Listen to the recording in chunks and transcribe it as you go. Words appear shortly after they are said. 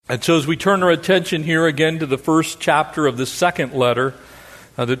And so as we turn our attention here again to the first chapter of the second letter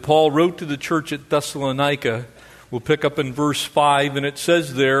that Paul wrote to the church at Thessalonica, we'll pick up in verse 5, and it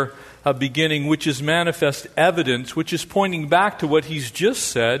says there, beginning, which is manifest evidence, which is pointing back to what he's just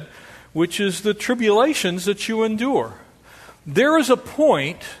said, which is the tribulations that you endure. There is a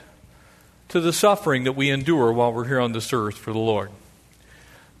point to the suffering that we endure while we're here on this earth for the Lord.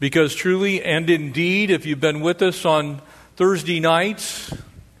 Because truly and indeed, if you've been with us on Thursday nights,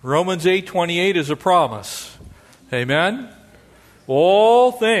 Romans 8:28 is a promise. Amen?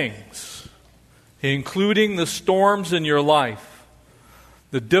 All things, including the storms in your life,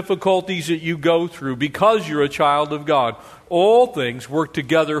 the difficulties that you go through because you're a child of God, all things work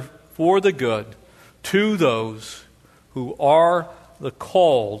together for the good to those who are the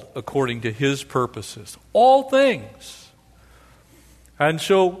called according to His purposes. All things. And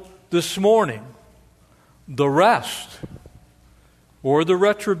so this morning, the rest or the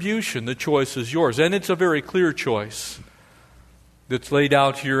retribution, the choice is yours. And it's a very clear choice that's laid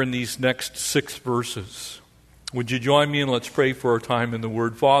out here in these next 6 verses. Would you join me and let's pray for our time in the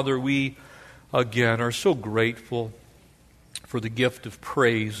Word. Father, we again are so grateful for the gift of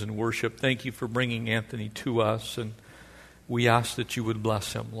praise and worship. Thank you for bringing Anthony to us, and we ask that you would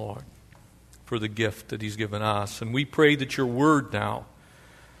bless him, Lord, for the gift that he's given us. And we pray that your Word now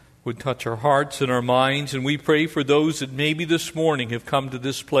would touch our hearts and our minds, and we pray for those that maybe this morning have come to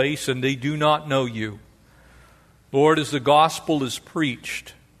this place and they do not know you. Lord, as the gospel is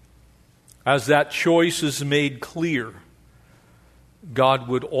preached, as that choice is made clear, God,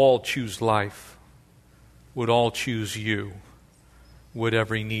 would all choose life, would all choose you, would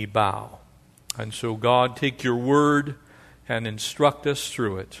every knee bow. And so, God, take your word and instruct us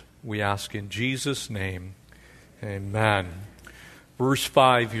through it. We ask in Jesus' name, amen. Verse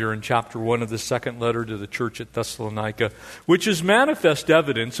 5 here in chapter 1 of the second letter to the church at Thessalonica, which is manifest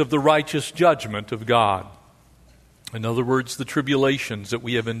evidence of the righteous judgment of God. In other words, the tribulations that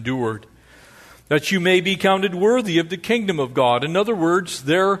we have endured, that you may be counted worthy of the kingdom of God. In other words,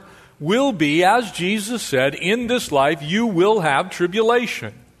 there will be, as Jesus said, in this life you will have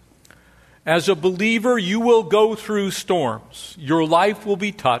tribulation. As a believer, you will go through storms. Your life will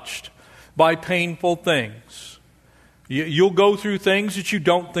be touched by painful things. You'll go through things that you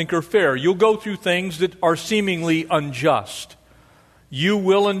don't think are fair. You'll go through things that are seemingly unjust. You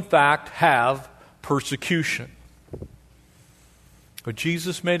will, in fact, have persecution. But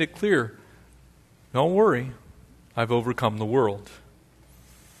Jesus made it clear, don't worry, I've overcome the world.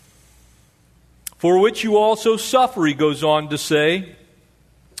 For which you also suffer, he goes on to say,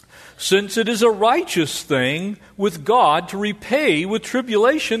 since it is a righteous thing with God to repay with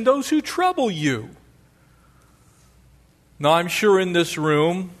tribulation those who trouble you. Now, I'm sure in this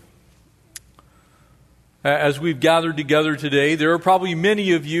room, as we've gathered together today, there are probably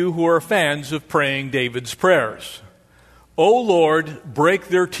many of you who are fans of praying David's prayers. O Lord, break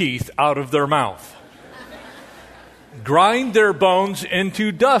their teeth out of their mouth. Grind their bones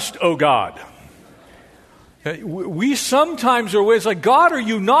into dust, O God. We sometimes are always like, God, are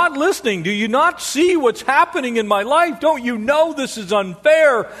you not listening? Do you not see what's happening in my life? Don't you know this is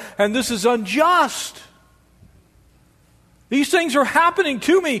unfair and this is unjust? These things are happening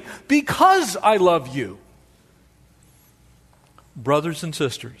to me because I love you. Brothers and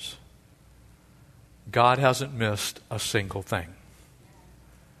sisters, God hasn't missed a single thing.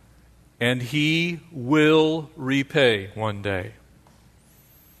 And He will repay one day.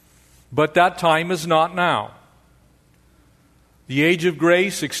 But that time is not now. The age of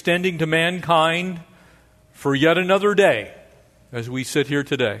grace extending to mankind for yet another day as we sit here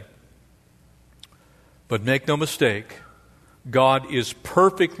today. But make no mistake, God is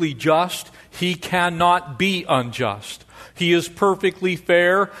perfectly just. He cannot be unjust. He is perfectly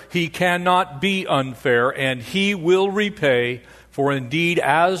fair. He cannot be unfair. And He will repay, for indeed,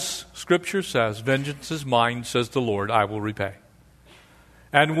 as Scripture says, vengeance is mine, says the Lord, I will repay.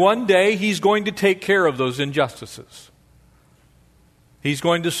 And one day He's going to take care of those injustices. He's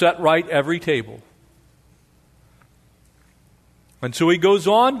going to set right every table. And so He goes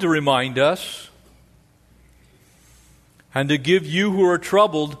on to remind us and to give you who are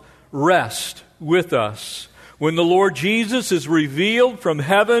troubled rest with us when the Lord Jesus is revealed from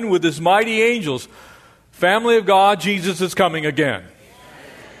heaven with His mighty angels. Family of God, Jesus is coming again.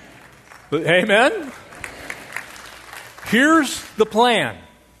 Amen? Here's the plan.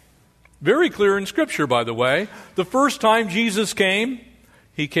 Very clear in Scripture, by the way. The first time Jesus came,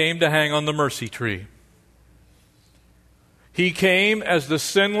 He came to hang on the mercy tree. He came as the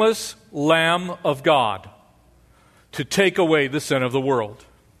sinless Lamb of God to take away the sin of the world.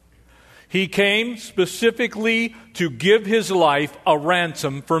 He came specifically to give his life a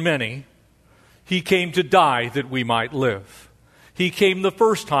ransom for many. He came to die that we might live. He came the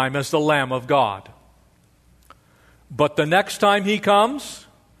first time as the Lamb of God. But the next time he comes,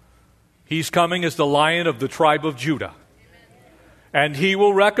 he's coming as the Lion of the tribe of Judah. And he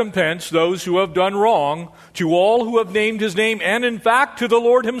will recompense those who have done wrong, to all who have named his name, and in fact to the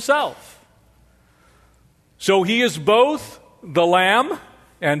Lord himself. So he is both the Lamb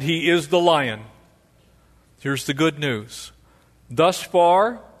and he is the Lion. Here's the good news. Thus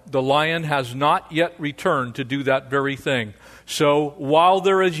far, the Lion has not yet returned to do that very thing. So while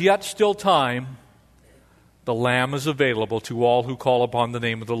there is yet still time, the Lamb is available to all who call upon the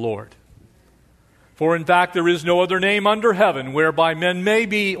name of the Lord. For in fact, there is no other name under heaven whereby men may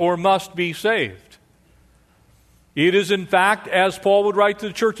be or must be saved. It is in fact, as Paul would write to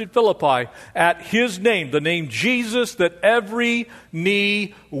the church at Philippi, at his name, the name Jesus, that every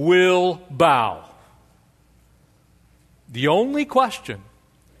knee will bow. The only question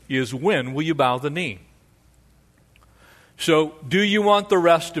is, when will you bow the knee? So, do you want the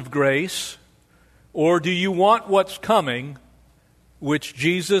rest of grace, or do you want what's coming, which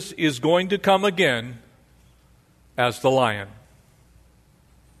Jesus is going to come again as the Lion?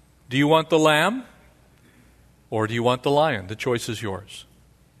 Do you want the Lamb, or do you want the Lion? The choice is yours.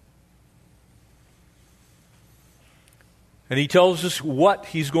 And he tells us what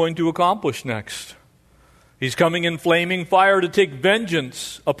he's going to accomplish next. He's coming in flaming fire to take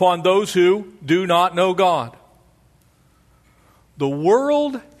vengeance upon those who do not know God. The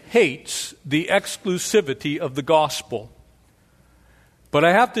world hates the exclusivity of the gospel. But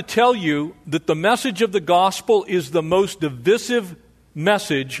I have to tell you that the message of the gospel is the most divisive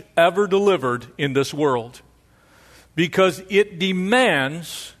message ever delivered in this world, because it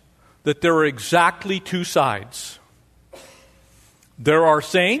demands that there are exactly two sides. There are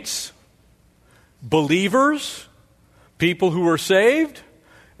saints, believers, people who are saved,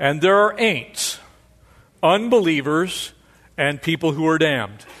 and there are ain'ts, unbelievers, and people who are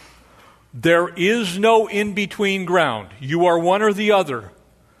damned. There is no in-between ground. You are one or the other.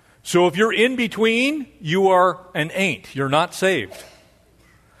 So if you're in between, you are an ain't. You're not saved.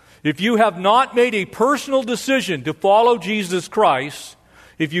 If you have not made a personal decision to follow Jesus Christ,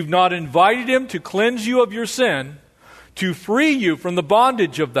 if you've not invited him to cleanse you of your sin, to free you from the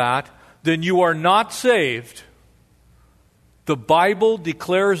bondage of that, then you are not saved. The Bible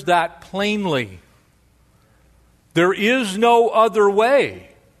declares that plainly. There is no other way.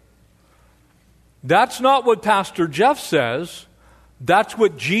 That's not what Pastor Jeff says. That's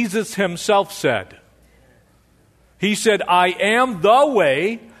what Jesus himself said. He said, I am the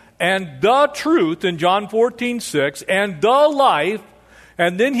way and the truth in John 14:6, and the life.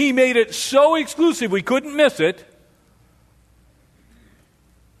 And then he made it so exclusive we couldn't miss it.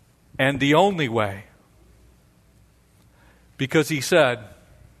 And the only way. Because he said,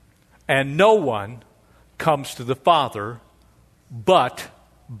 and no one comes to the Father but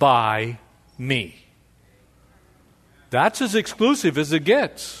by me. That's as exclusive as it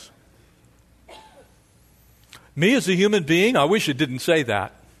gets. Me as a human being, I wish it didn't say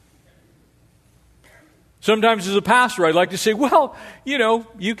that. Sometimes as a pastor, I'd like to say, well,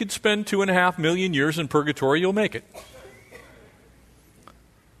 you could spend 2.5 million years in purgatory, you'll make it.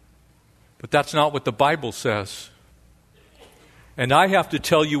 But that's not what the Bible says. And I have to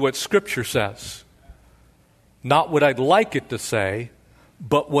tell you what Scripture says. Not what I'd like it to say,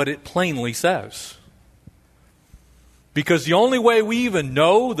 but what it plainly says. Because the only way we even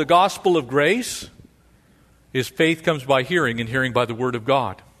know the gospel of grace is faith comes by hearing, and hearing by the word of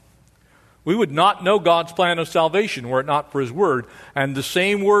God. We would not know God's plan of salvation were it not for his word. And the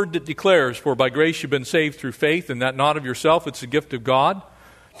same word that declares, for by grace you've been saved through faith, and that not of yourself, it's a gift of God,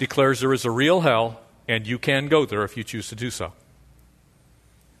 declares there is a real hell, and you can go there if you choose to do so.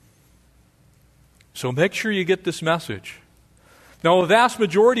 So make sure you get this message. Now, a vast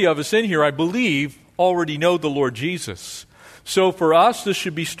majority of us in here, I believe, already know the Lord Jesus. So for us, this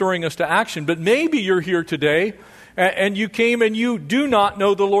should be stirring us to action. But maybe you're here today, and you came and you do not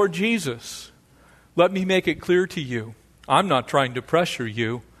know the Lord Jesus. Let me make it clear to you. I'm not trying to pressure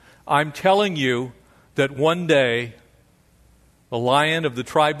you. I'm telling you that one day, the Lion of the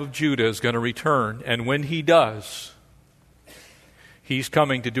tribe of Judah is going to return. And when he does, he's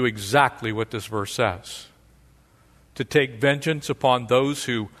coming to do exactly what this verse says. To take vengeance upon those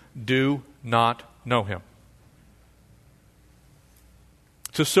who do not know him.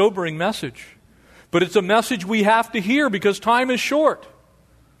 It's a sobering message. But it's a message we have to hear because time is short.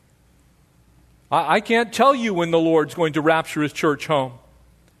 I can't tell you when the Lord's going to rapture his church home.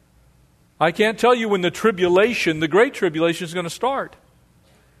 I can't tell you when the tribulation, the great tribulation, is going to start.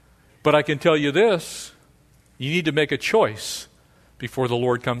 But I can tell you this, you need to make a choice before the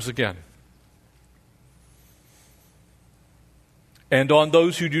Lord comes again. And on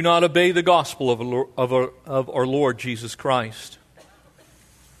those who do not obey the gospel of our Lord Jesus Christ.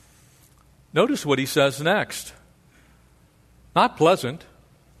 Notice what he says next. Not pleasant.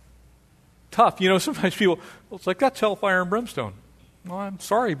 Tough. Sometimes people, it's like, that's hellfire and brimstone. Well, I'm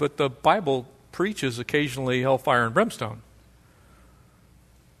sorry, but the Bible preaches occasionally hellfire and brimstone.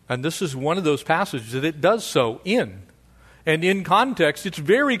 And this is one of those passages that it does so in. And in context, it's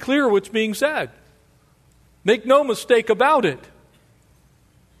very clear what's being said. Make no mistake about it.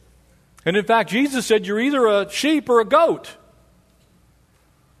 And in fact, Jesus said, you're either a sheep or a goat.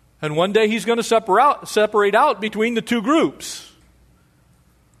 And one day he's going to separate out between the two groups.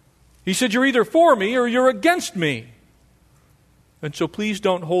 He said, you're either for me or you're against me. And so please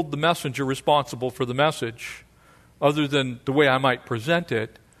don't hold the messenger responsible for the message, other than the way I might present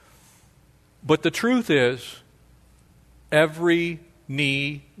it. But the truth is, every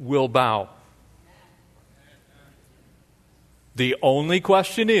knee will bow. The only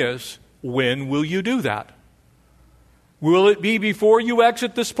question is, when will you do that? Will it be before you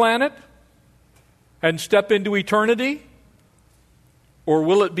exit this planet and step into eternity? Or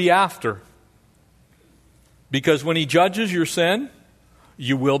will it be after? Because when he judges your sin,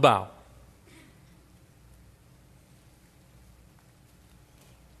 you will bow.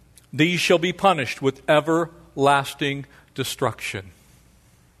 These shall be punished with everlasting destruction.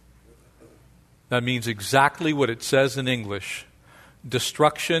 That means exactly what it says in English.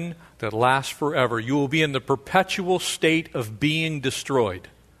 Destruction that lasts forever. You will be in the perpetual state of being destroyed,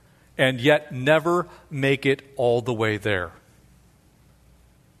 and yet never make it all the way there.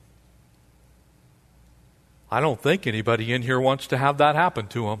 I don't think anybody in here wants to have that happen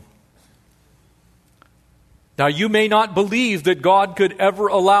to them. Now, you may not believe that God could ever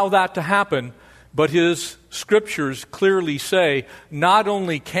allow that to happen, but His Scriptures clearly say not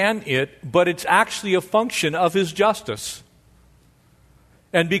only can it, but it's actually a function of His justice.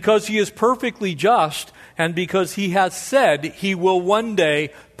 And because He is perfectly just, and because He has said He will one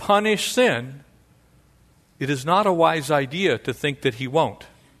day punish sin, it is not a wise idea to think that He won't.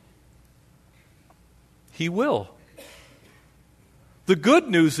 He will. The good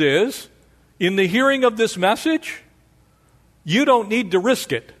news is, in the hearing of this message, you don't need to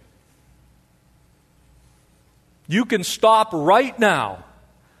risk it. You can stop right now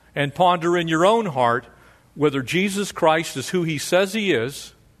and ponder in your own heart whether Jesus Christ is who He says He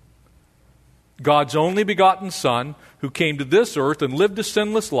is, God's only begotten Son, who came to this earth and lived a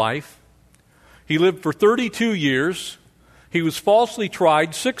sinless life. He lived for 32 years. He was falsely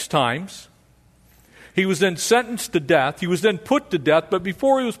tried 6 times. He was then sentenced to death. He was then put to death, but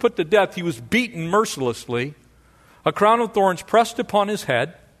before he was put to death, he was beaten mercilessly. A crown of thorns pressed upon his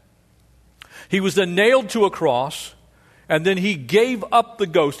head. He was then nailed to a cross, and then he gave up the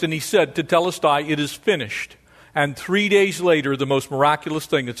ghost, and he said to Telestai, "It is finished." And 3 days later, the most miraculous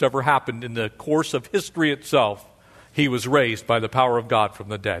thing that's ever happened in the course of history itself, he was raised by the power of God from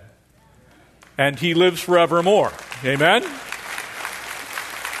the dead. And he lives forevermore. Amen?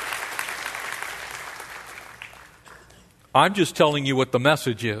 I'm just telling you what the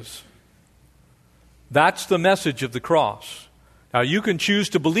message is. That's the message of the cross. Now, you can choose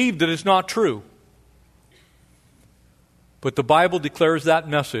to believe that it's not true. But the Bible declares that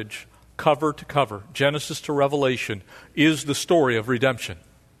message cover to cover, Genesis to Revelation, is the story of redemption.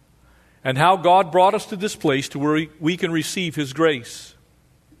 And how God brought us to this place to where we can receive His grace.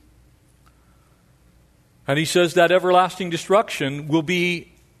 And He says that everlasting destruction will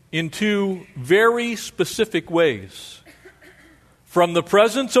be in 2 very specific ways. From the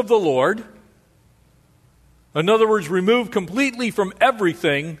presence of the Lord, in other words, removed completely from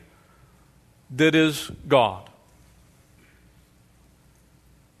everything that is God.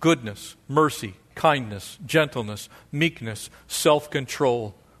 Goodness, mercy, kindness, gentleness, meekness,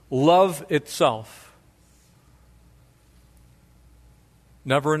 self-control, love itself.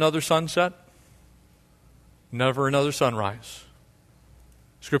 Never another sunset, never another sunrise.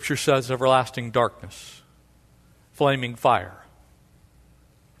 Scripture says everlasting darkness, flaming fire.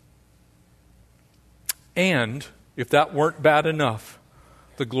 And, if that weren't bad enough,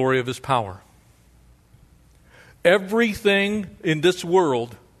 the glory of His power. Everything in this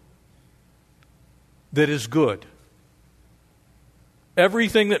world that is good,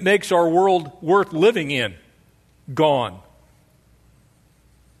 everything that makes our world worth living in, gone.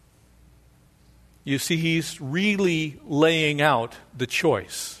 You see, He's really laying out the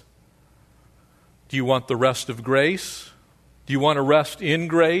choice. Do you want the rest of grace? Do you want to rest in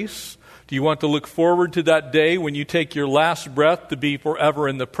grace? Do you want to look forward to that day when you take your last breath to be forever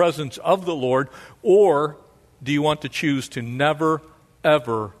in the presence of the Lord? Or do you want to choose to never,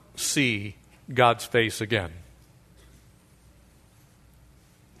 ever see God's face again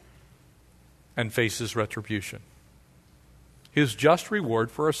and face His retribution, His just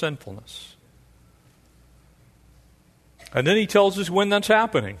reward for our sinfulness? And then He tells us when that's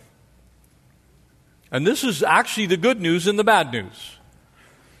happening. And this is actually the good news and the bad news.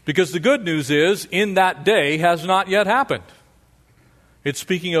 Because the good news is, in that day has not yet happened. It's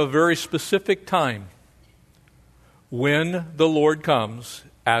speaking of a very specific time when the Lord comes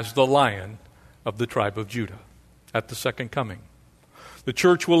as the Lion of the tribe of Judah at the second coming. The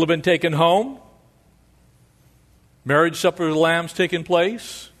church will have been taken home. Marriage supper of the Lamb's taken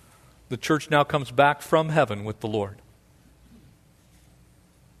place. The church now comes back from heaven with the Lord.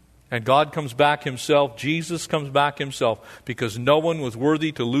 And God comes back Himself, Jesus comes back Himself, because no one was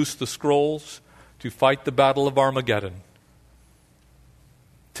worthy to loose the scrolls to fight the battle of Armageddon,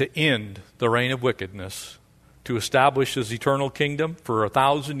 to end the reign of wickedness, to establish His eternal kingdom for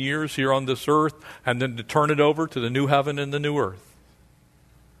 1,000 years here on this earth, and then to turn it over to the new heaven and the new earth.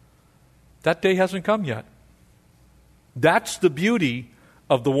 That day hasn't come yet. That's the beauty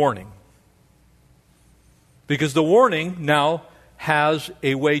of the warning. Because the warning now has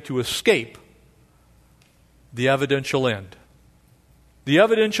a way to escape the evidential end. The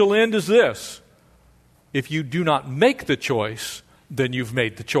evidential end is this: if you do not make the choice, then you've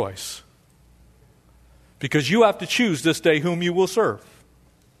made the choice. Because you have to choose this day whom you will serve.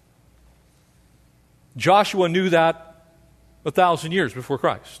 Joshua knew that 1,000 years before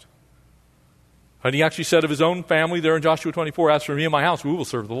Christ. And he actually said of his own family there in Joshua 24, "As for me and my house, we will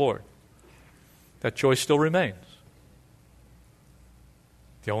serve the Lord." That choice still remains.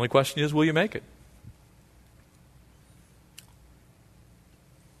 The only question is, will you make it?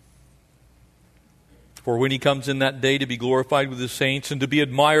 For when He comes in that day to be glorified with His saints and to be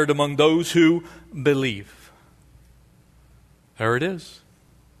admired among those who believe. There it is.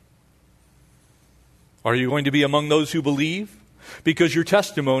 Are you going to be among those who believe? Because your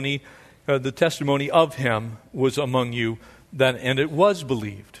testimony, the testimony of Him was among you, and it was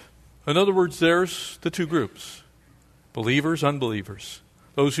believed. In other words, there's the two groups: believers, unbelievers.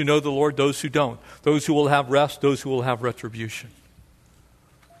 Those who know the Lord, those who don't. Those who will have rest, those who will have retribution.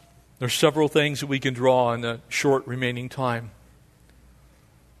 There's several things that we can draw in the short remaining time.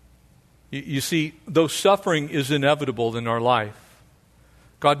 You see, though suffering is inevitable in our life,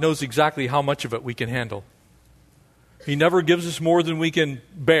 God knows exactly how much of it we can handle. He never gives us more than we can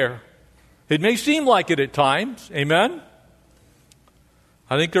bear. It may seem like it at times. Amen?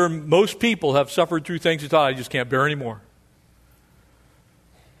 I think most people have suffered through things that I just can't bear anymore.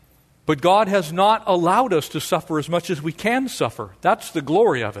 But God has not allowed us to suffer as much as we can suffer. That's the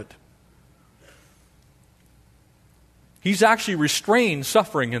glory of it. He's actually restrained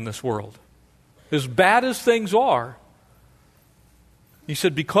suffering in this world. As bad as things are, He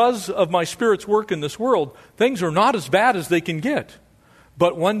said, because of my Spirit's work in this world, things are not as bad as they can get.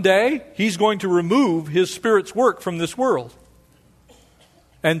 But one day, He's going to remove His Spirit's work from this world.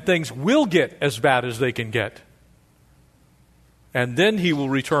 And things will get as bad as they can get. And then He will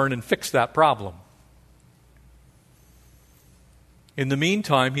return and fix that problem. In the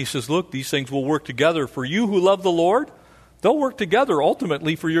meantime, He says, look, these things will work together for you who love the Lord. They'll work together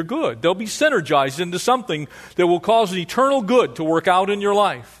ultimately for your good. They'll be synergized into something that will cause an eternal good to work out in your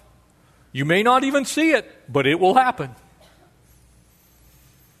life. You may not even see it, but it will happen.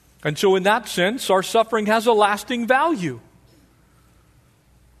 And so in that sense, our suffering has a lasting value.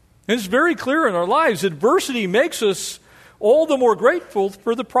 And it's very clear in our lives. Adversity makes us all the more grateful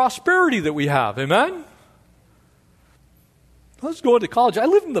for the prosperity that we have. Amen? I was going to college. I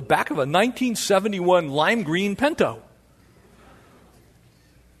lived in the back of a 1971 lime green Pinto.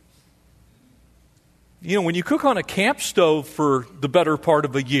 You know, when you cook on a camp stove for the better part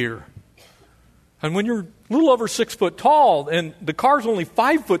of a year, and when you're a little over 6 foot tall and the car's only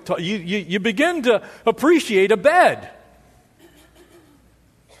 5 foot tall, you begin to appreciate a bed.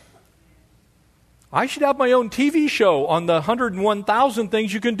 I should have my own TV show on the 101,000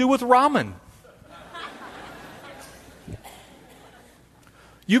 things you can do with ramen.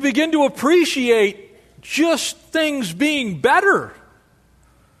 You begin to appreciate just things being better.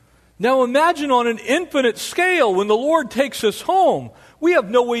 Now imagine on an infinite scale, when the Lord takes us home, we have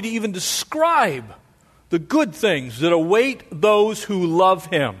no way to even describe the good things that await those who love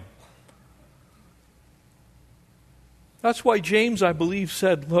Him. That's why James, I believe,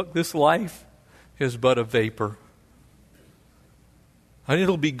 said, look, this life is but a vapor. And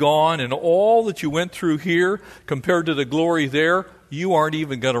it'll be gone, and all that you went through here compared to the glory there you aren't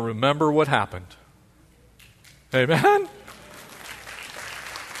even going to remember what happened. Amen?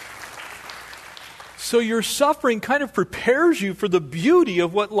 So your suffering kind of prepares you for the beauty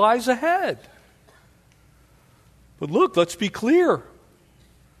of what lies ahead. But look, let's be clear.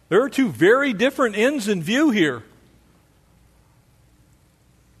 There are two very different ends in view here.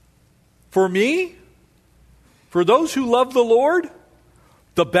 For me, for those who love the Lord,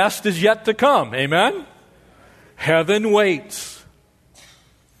 the best is yet to come. Amen? Heaven waits.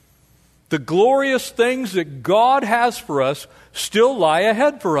 The glorious things that God has for us still lie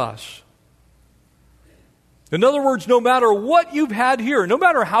ahead for us. In other words, no matter what you've had here, no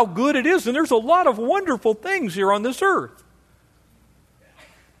matter how good it is, and there's a lot of wonderful things here on this earth.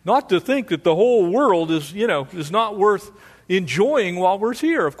 Not to think that the whole world is not worth enjoying while we're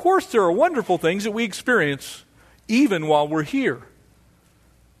here. Of course, there are wonderful things that we experience even while we're here.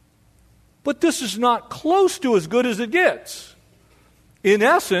 But this is not close to as good as it gets. In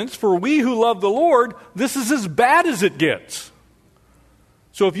essence, for we who love the Lord, this is as bad as it gets.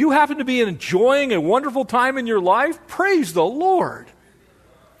 So if you happen to be enjoying a wonderful time in your life, praise the Lord.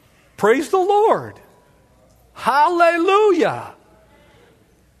 Praise the Lord. Hallelujah.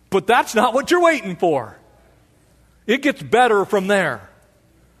 But that's not what you're waiting for. It gets better from there.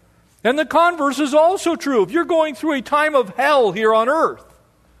 And the converse is also true. If you're going through a time of hell here on earth,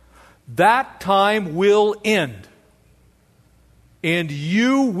 that time will end. And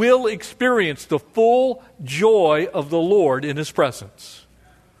you will experience the full joy of the Lord in His presence.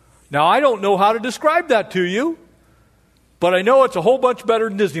 Now, I don't know how to describe that to you, but I know it's a whole bunch better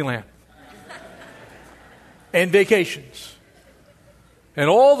than Disneyland. And vacations. And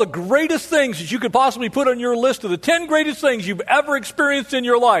all the greatest things that you could possibly put on your list of the 10 greatest things you've ever experienced in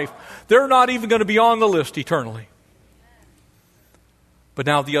your life, they're not even going to be on the list eternally. But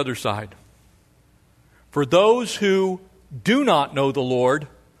now the other side. For those who do not know the Lord,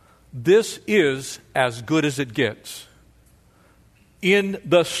 this is as good as it gets. In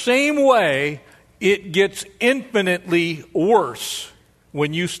the same way, it gets infinitely worse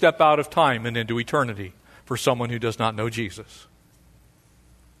when you step out of time and into eternity for someone who does not know Jesus.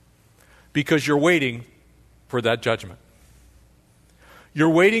 Because you're waiting for that judgment. You're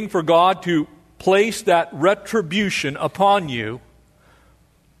waiting for God to place that retribution upon you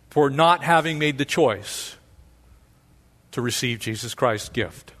for not having made the choice to receive Jesus Christ's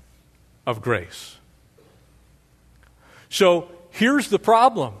gift of grace. So here's the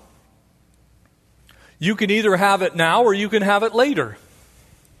problem. You can either have it now or you can have it later.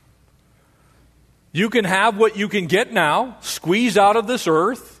 You can have what you can get now, squeeze out of this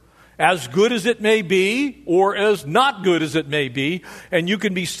earth, as good as it may be or as not good as it may be, and you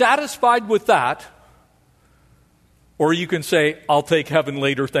can be satisfied with that. Or you can say, I'll take heaven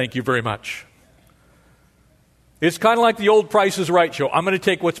later, thank you very much. It's kind of like the old Price is Right show. I'm going to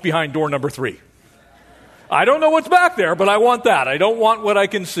take what's behind door number 3. I don't know what's back there, but I want that. I don't want what I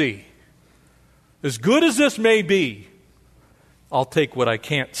can see. As good as this may be, I'll take what I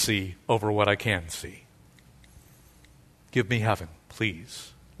can't see over what I can see. Give me heaven,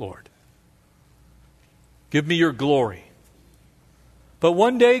 please, Lord. Give me your glory. But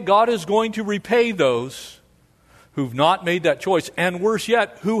one day, God is going to repay those who've not made that choice, and worse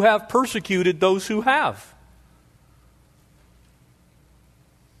yet, who have persecuted those who have.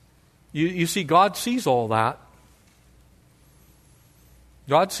 You see, God sees all that.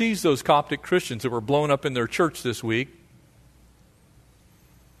 God sees those Coptic Christians that were blown up in their church this week.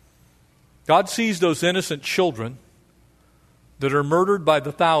 God sees those innocent children that are murdered by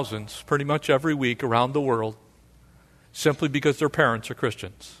the thousands pretty much every week around the world simply because their parents are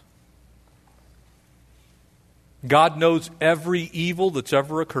Christians. God knows every evil that's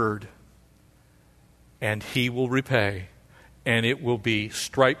ever occurred, and He will repay. And it will be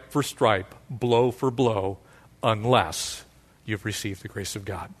stripe for stripe, blow for blow, unless you've received the grace of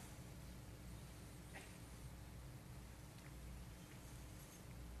God.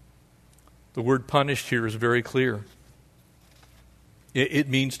 The word punished here is very clear. It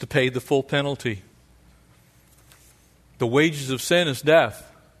means to pay the full penalty. The wages of sin is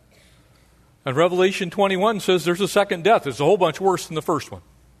death. And Revelation 21 says there's a second death. It's a whole bunch worse than the first one.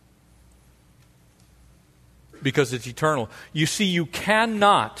 Because it's eternal. You see, you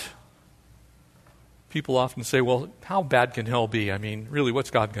cannot. People often say, well, how bad can hell be? I mean, really, what's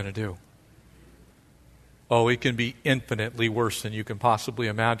God going to do? Oh, it can be infinitely worse than you can possibly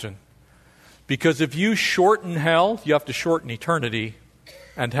imagine. Because if you shorten hell, you have to shorten eternity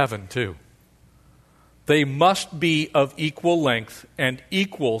and heaven too. They must be of equal length and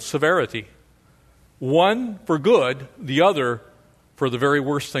equal severity. One for good, the other for the very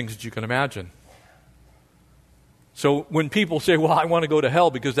worst things that you can imagine. So when people say, well, I want to go to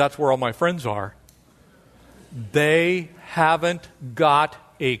hell because that's where all my friends are, they haven't got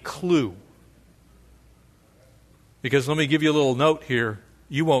a clue. Because let me give you a little note here.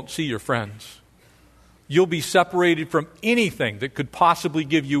 You won't see your friends. You'll be separated from anything that could possibly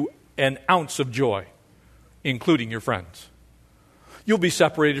give you an ounce of joy, including your friends. You'll be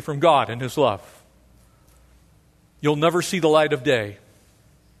separated from God and His love. You'll never see the light of day.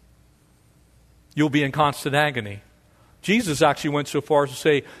 You'll be in constant agony. Jesus actually went so far as to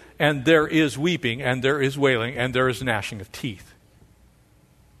say, and there is weeping, and there is wailing, and there is gnashing of teeth.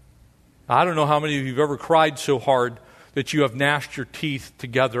 I don't know how many of you have ever cried so hard that you have gnashed your teeth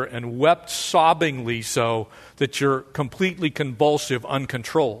together and wept sobbingly so that you're completely convulsive,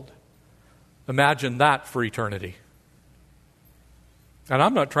 uncontrolled. Imagine that for eternity. And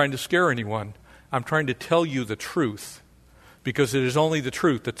I'm not trying to scare anyone. I'm trying to tell you the truth, because it is only the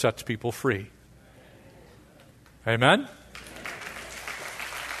truth that sets people free. Amen?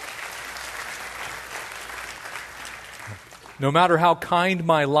 No matter how kind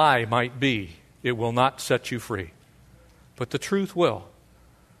my lie might be, it will not set you free. But the truth will.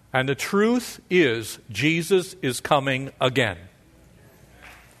 And the truth is, Jesus is coming again.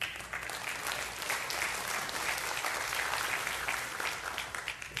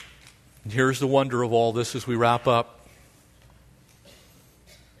 And here's the wonder of all this as we wrap up.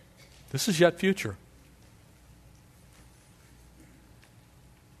 This is yet future.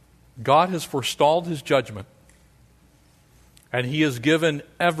 God has forestalled His judgment, and He has given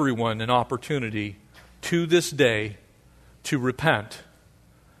everyone an opportunity to this day to repent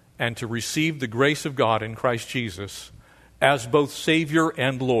and to receive the grace of God in Christ Jesus as both Savior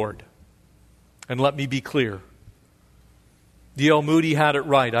and Lord. And let me be clear. D.L. Moody had it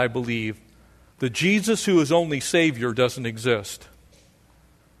right, I believe. The Jesus who is only Savior doesn't exist.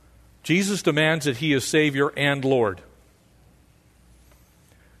 Jesus demands that He is Savior and Lord.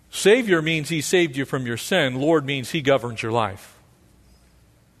 Savior means He saved you from your sin. Lord means He governs your life.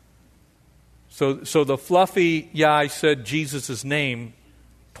 So the fluffy, I said Jesus' name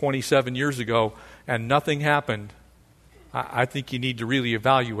 27 years ago and nothing happened, I think you need to really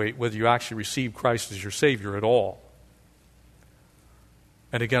evaluate whether you actually received Christ as your Savior at all.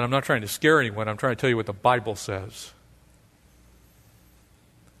 And again, I'm not trying to scare anyone. I'm trying to tell you what the Bible says.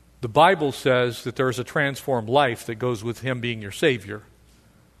 The Bible says that there is a transformed life that goes with Him being your Savior.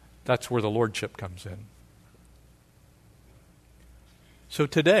 That's where the Lordship comes in. So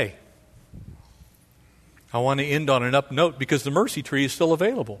today, I want to end on an up note because the mercy tree is still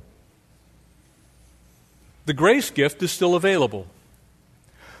available. The grace gift is still available.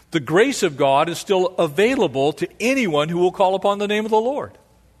 The grace of God is still available to anyone who will call upon the name of the Lord.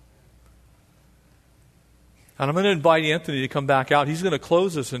 And I'm going to invite Anthony to come back out. He's going to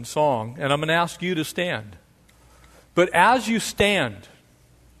close us in song, and I'm going to ask you to stand. But as you stand,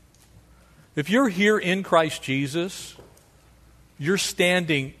 if you're here in Christ Jesus, you're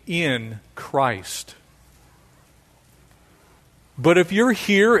standing in Christ. But if you're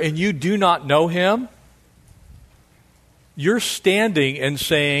here and you do not know Him, you're standing and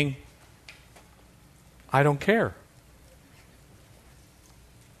saying, I don't care.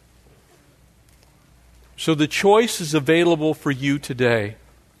 So the choice is available for you today.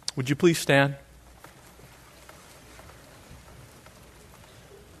 Would you please stand?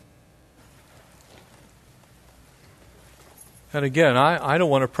 And again, I don't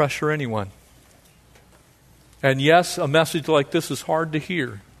want to pressure anyone. And yes, a message like this is hard to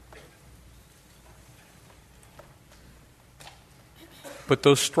hear. But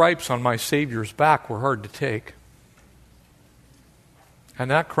those stripes on my Savior's back were hard to take. And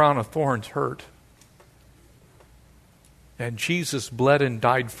that crown of thorns hurt. And Jesus bled and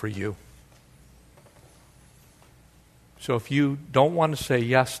died for you. So if you don't want to say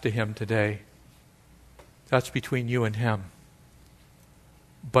yes to Him today, that's between you and Him.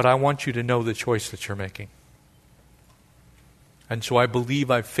 But I want you to know the choice that you're making. And so I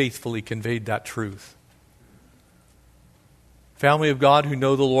believe I've faithfully conveyed that truth. Family of God who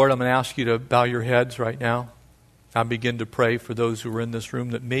know the Lord, I'm going to ask you to bow your heads right now. I'll begin to pray for those who are in this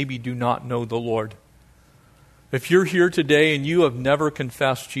room that maybe do not know the Lord. If you're here today and you have never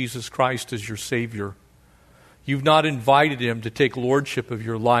confessed Jesus Christ as your Savior, you've not invited Him to take lordship of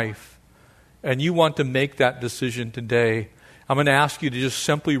your life, and you want to make that decision today, I'm going to ask you to just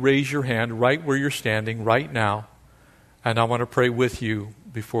simply raise your hand right where you're standing right now, and I want to pray with you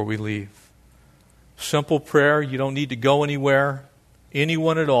before we leave. Simple prayer. You don't need to go anywhere.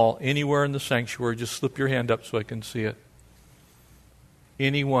 Anyone at all, anywhere in the sanctuary, just slip your hand up so I can see it.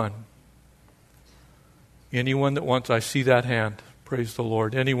 Anyone. Anyone that wants, I see that hand. Praise the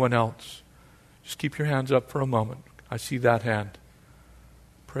Lord. Anyone else? Just keep your hands up for a moment. I see that hand.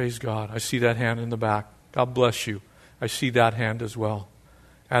 Praise God. I see that hand in the back. God bless you. I see that hand as well.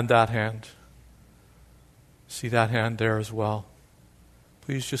 And that hand. See that hand there as well.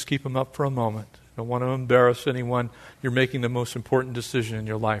 Please just keep them up for a moment. I don't want to embarrass anyone. You're making the most important decision in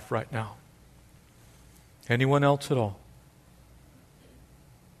your life right now. Anyone else at all?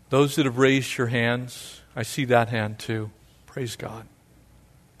 Those that have raised your hands, I see that hand too. Praise God.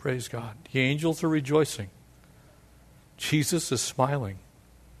 Praise God. The angels are rejoicing. Jesus is smiling.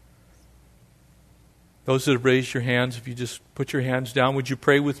 Those that have raised your hands, if you just put your hands down, would you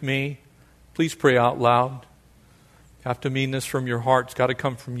pray with me? Please pray out loud. You have to mean this from your heart. It's got to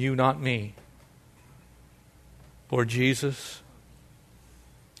come from you, not me. Lord Jesus,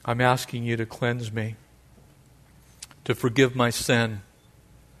 I'm asking you to cleanse me, to forgive my sin.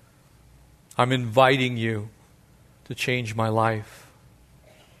 I'm inviting you to change my life,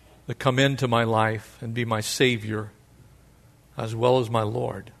 to come into my life and be my Savior as well as my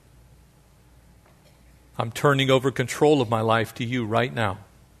Lord. I'm turning over control of my life to you right now.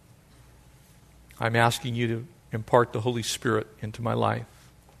 I'm asking you to impart the Holy Spirit into my life.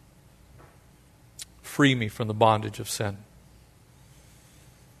 Free me from the bondage of sin.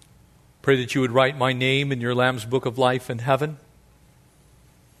 Pray that you would write my name in your Lamb's Book of Life in heaven.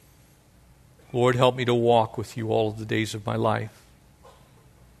 Lord, help me to walk with you all of the days of my life,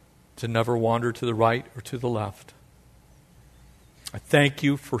 to never wander to the right or to the left. I thank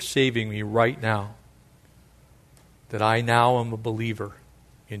you for saving me right now, that I now am a believer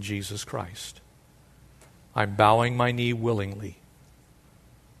in Jesus Christ. I'm bowing my knee willingly,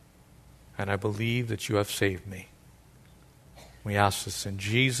 and I believe that you have saved me. We ask this in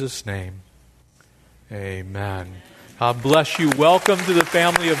Jesus' name. Amen. God bless you. Welcome to the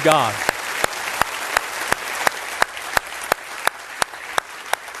family of God.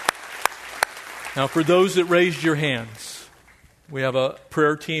 Now, for those that raised your hands, we have a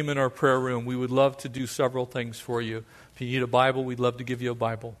prayer team in our prayer room. We would love to do several things for you. If you need a Bible, we'd love to give you a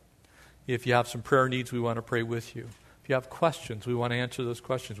Bible. If you have some prayer needs, we want to pray with you. If you have questions, we want to answer those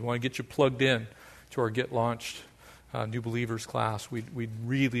questions. We want to get you plugged in to our Get Launched New Believers class. We'd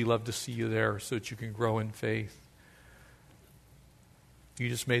really love to see you there so that you can grow in faith. You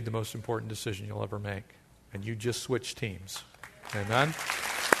just made the most important decision you'll ever make, and you just switched teams. Amen?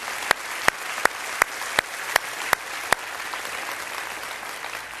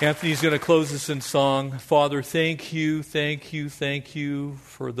 Anthony's going to close us in song. Father, thank you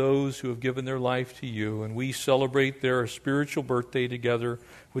for those who have given their life to you. And we celebrate their spiritual birthday together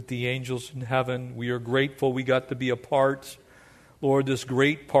with the angels in heaven. We are grateful we got to be a part, Lord, this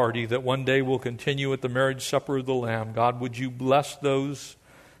great party that one day will continue at the marriage supper of the Lamb. God, would you bless those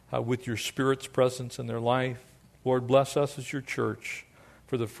with your Spirit's presence in their life? Lord, bless us as your church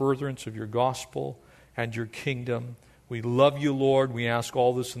for the furtherance of your gospel and your kingdom. We love you, Lord. We ask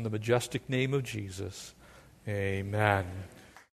all this in the majestic name of Jesus. Amen.